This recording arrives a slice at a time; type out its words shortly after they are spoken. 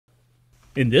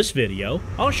In this video,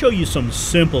 I'll show you some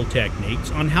simple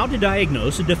techniques on how to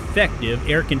diagnose a defective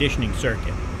air conditioning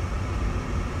circuit.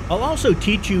 I'll also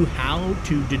teach you how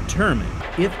to determine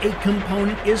if a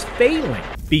component is failing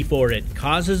before it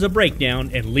causes a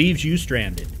breakdown and leaves you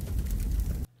stranded.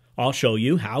 I'll show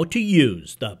you how to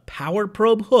use the Power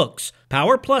Probe Hook's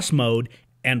Power Plus mode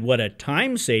and what a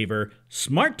time saver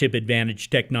Smart Tip Advantage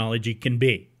technology can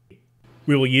be.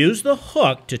 We will use the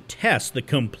hook to test the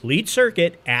complete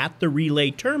circuit at the relay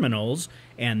terminals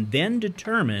and then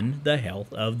determine the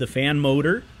health of the fan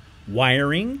motor,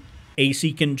 wiring,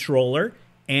 AC controller,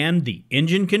 and the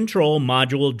engine control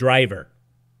module driver.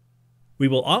 We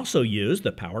will also use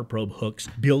the Power Probe Hook's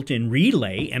built-in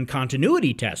relay and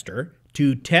continuity tester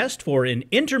to test for an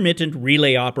intermittent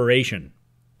relay operation.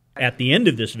 At the end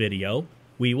of this video,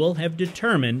 we will have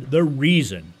determined the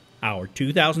reason our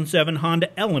 2007 Honda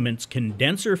Element's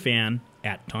condenser fan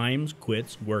at times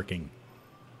quits working.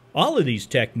 All of these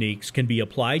techniques can be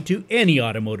applied to any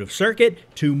automotive circuit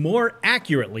to more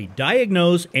accurately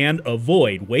diagnose and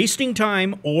avoid wasting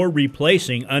time or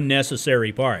replacing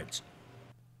unnecessary parts.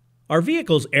 Our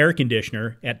vehicle's air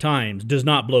conditioner at times does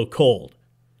not blow cold.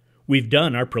 We've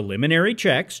done our preliminary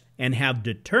checks and have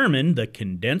determined the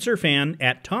condenser fan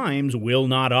at times will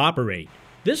not operate.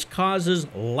 This causes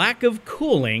lack of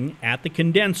cooling at the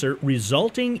condenser,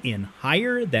 resulting in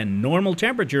higher than normal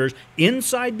temperatures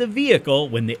inside the vehicle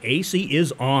when the AC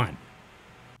is on.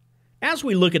 As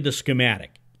we look at the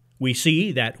schematic, we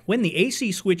see that when the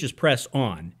AC switch is pressed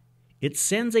on, it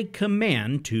sends a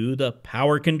command to the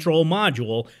power control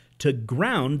module to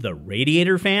ground the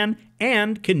radiator fan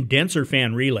and condenser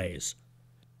fan relays.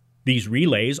 These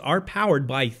relays are powered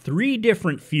by 3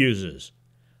 different fuses: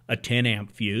 a 10-amp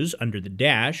fuse under the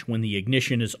dash when the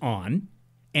ignition is on,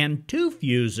 and 2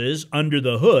 fuses under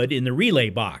the hood in the relay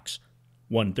box,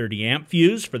 one 30-amp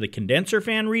fuse for the condenser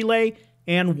fan relay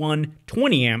and one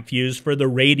 20-amp fuse for the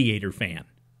radiator fan.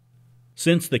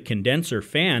 Since the condenser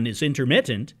fan is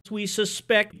intermittent, we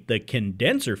suspect the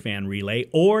condenser fan relay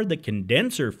or the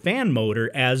condenser fan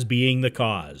motor as being the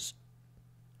cause.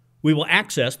 We will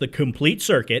access the complete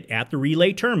circuit at the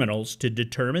relay terminals to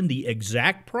determine the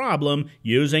exact problem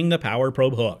using the Power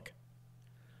Probe Hook.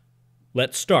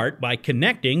 Let's start by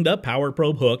connecting the Power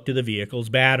Probe Hook to the vehicle's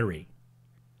battery.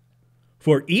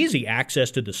 For easy access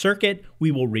to the circuit,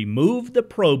 we will remove the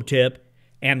probe tip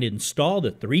and install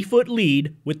the 3-foot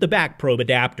lead with the back probe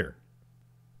adapter.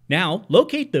 Now,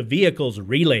 locate the vehicle's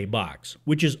relay box,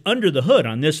 which is under the hood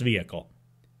on this vehicle.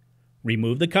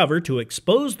 Remove the cover to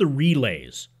expose the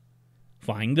relays.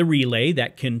 Find the relay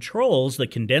that controls the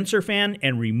condenser fan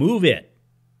and remove it.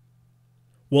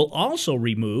 We'll also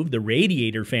remove the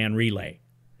radiator fan relay.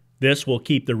 This will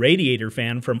keep the radiator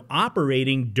fan from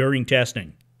operating during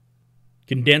testing.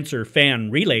 Condenser fan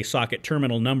relay socket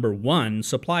terminal number 1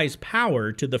 supplies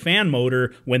power to the fan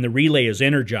motor when the relay is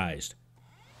energized.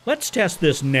 Let's test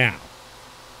this now.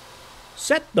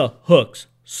 Set the hook's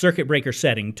circuit breaker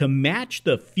setting to match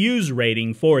the fuse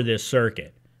rating for this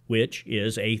circuit, which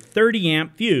is a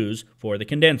 30-amp fuse for the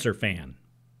condenser fan.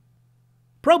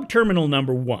 Probe terminal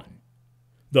number 1.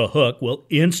 The hook will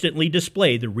instantly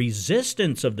display the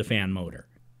resistance of the fan motor.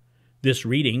 This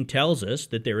reading tells us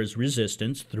that there is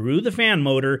resistance through the fan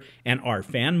motor and our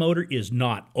fan motor is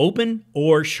not open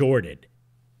or shorted.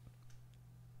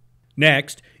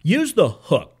 Next, use the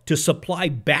hook to supply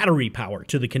battery power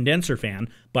to the condenser fan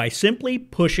by simply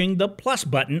pushing the plus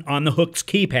button on the hook's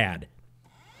keypad.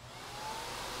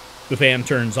 The fan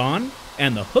turns on,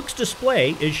 and the hook's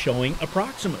display is showing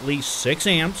approximately 6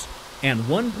 amps and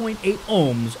 1.8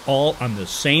 ohms all on the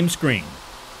same screen.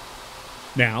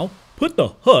 Now, put the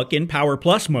hook in Power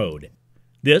Plus mode.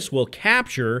 This will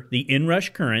capture the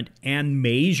inrush current and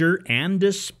measure and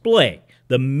display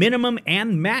the minimum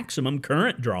and maximum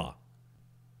current draw.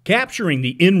 Capturing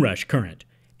the inrush current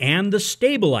and the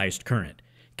stabilized current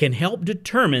can help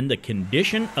determine the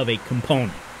condition of a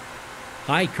component.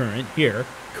 High current here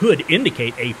could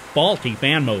indicate a faulty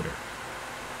fan motor.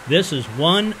 This is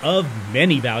one of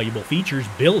many valuable features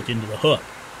built into the hook.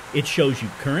 It shows you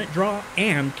current draw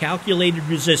and calculated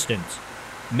resistance,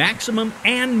 maximum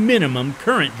and minimum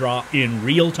current draw in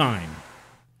real time.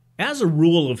 As a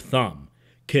rule of thumb,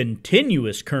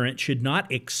 continuous current should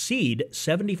not exceed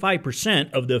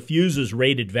 75% of the fuse's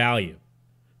rated value.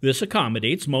 This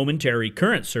accommodates momentary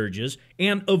current surges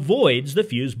and avoids the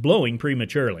fuse blowing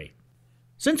prematurely.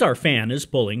 Since our fan is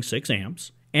pulling 6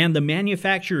 amps and the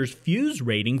manufacturer's fuse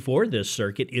rating for this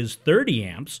circuit is 30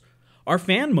 amps, our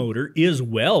fan motor is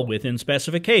well within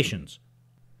specifications.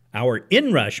 Our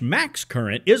inrush max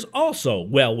current is also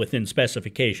well within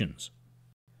specifications.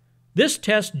 This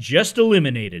test just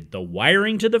eliminated the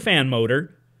wiring to the fan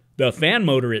motor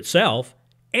itself,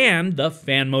 and the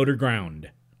fan motor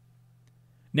ground.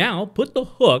 Now put the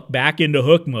hook back into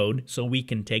hook mode so we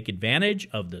can take advantage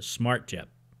of the Smart Tip.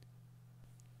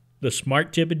 The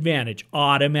Smart Tip Advantage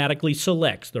automatically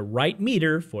selects the right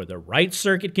meter for the right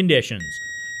circuit conditions.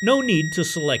 No need to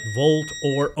select volt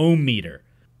or ohm meter.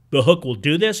 The hook will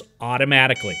do this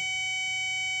automatically.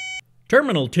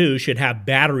 Terminal 2 should have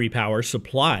battery power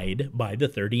supplied by the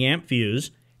 30 amp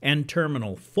fuse, and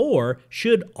Terminal 4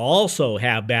 should also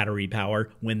have battery power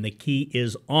when the key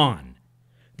is on.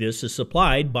 This is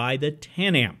supplied by the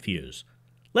 10 amp fuse.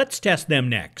 Let's test them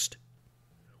next.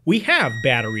 We have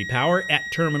battery power at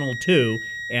Terminal 2,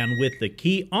 and with the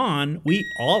key on, we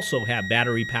also have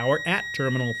battery power at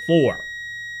Terminal 4.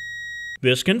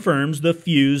 This confirms the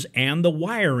fuse and the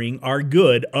wiring are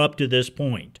good up to this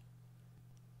point.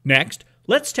 Next,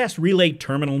 let's test relay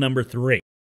terminal number 3.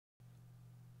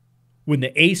 When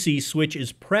the AC switch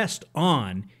is pressed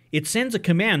on, it sends a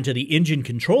command to the engine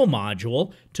control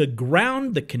module to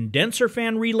ground the condenser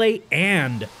fan relay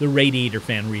and the radiator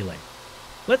fan relay.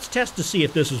 Let's test to see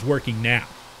if this is working now.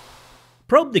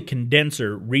 Probe the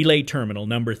condenser relay terminal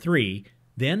number 3,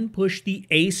 then push the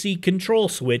AC control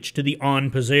switch to the on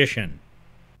position.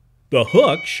 The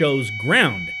hook shows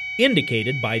ground,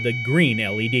 indicated by the green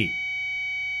LED.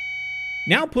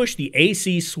 Now push the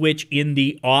AC switch in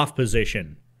the off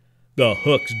position. The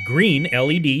hook's green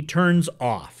LED turns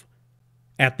off.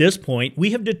 At this point,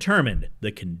 we have determined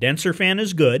the condenser fan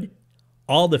is good,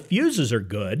 all the fuses are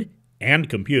good, and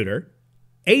computer,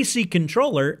 AC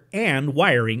controller and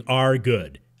wiring are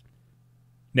good.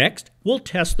 Next, we'll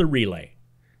test the relay.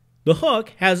 The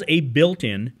hook has a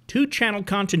built-in 2-channel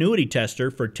continuity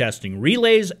tester for testing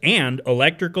relays and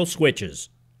electrical switches.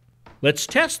 Let's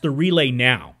test the relay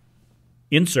now.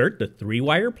 Insert the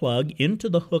 3-wire plug into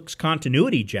the hook's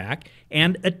continuity jack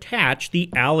and attach the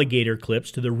alligator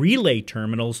clips to the relay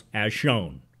terminals as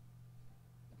shown.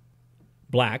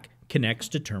 Black connects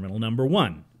to terminal number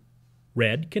 1.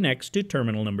 Red connects to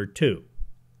terminal number 2.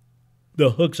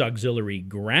 The hook's auxiliary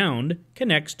ground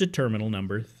connects to terminal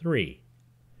number 3.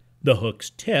 The hook's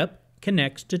tip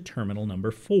connects to terminal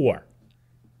number 4.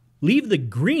 Leave the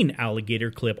green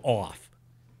alligator clip off.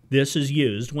 This is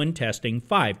used when testing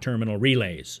 5-terminal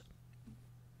relays.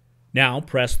 Now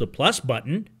press the plus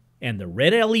button, and the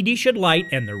red LED should light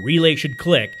and the relay should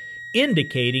click,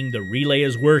 indicating the relay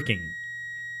is working.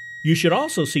 You should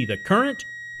also see the current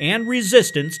and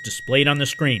resistance displayed on the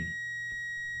screen.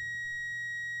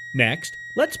 Next,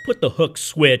 let's put the hook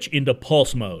switch into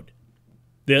pulse mode.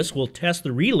 This will test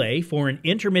the relay for an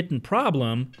intermittent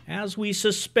problem, as we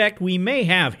suspect we may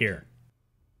have here.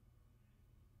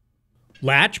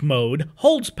 Latch mode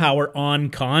holds power on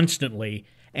constantly,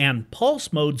 and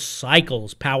pulse mode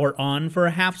cycles power on for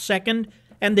a half second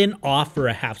and then off for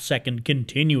a half second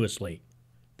continuously.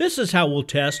 This is how we'll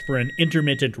test for an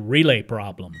intermittent relay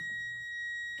problem.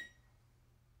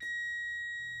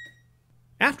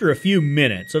 After a few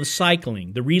minutes of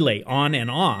cycling the relay on and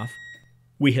off,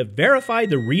 we have verified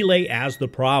the relay as the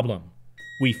problem.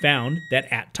 We found that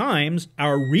at times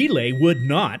our relay would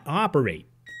not operate.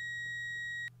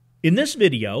 In this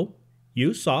video,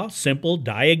 you saw simple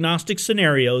diagnostic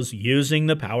scenarios using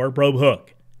the Power Probe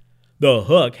hook. The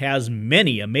hook has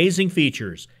many amazing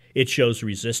features. It shows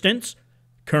resistance,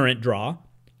 current draw,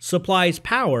 supplies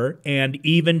power, and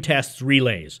even tests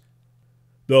relays.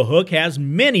 The hook has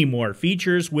many more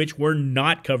features which were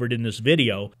not covered in this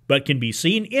video, but can be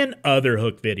seen in other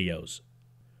hook videos.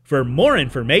 For more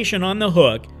information on the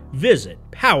hook, visit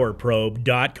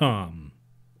powerprobe.com.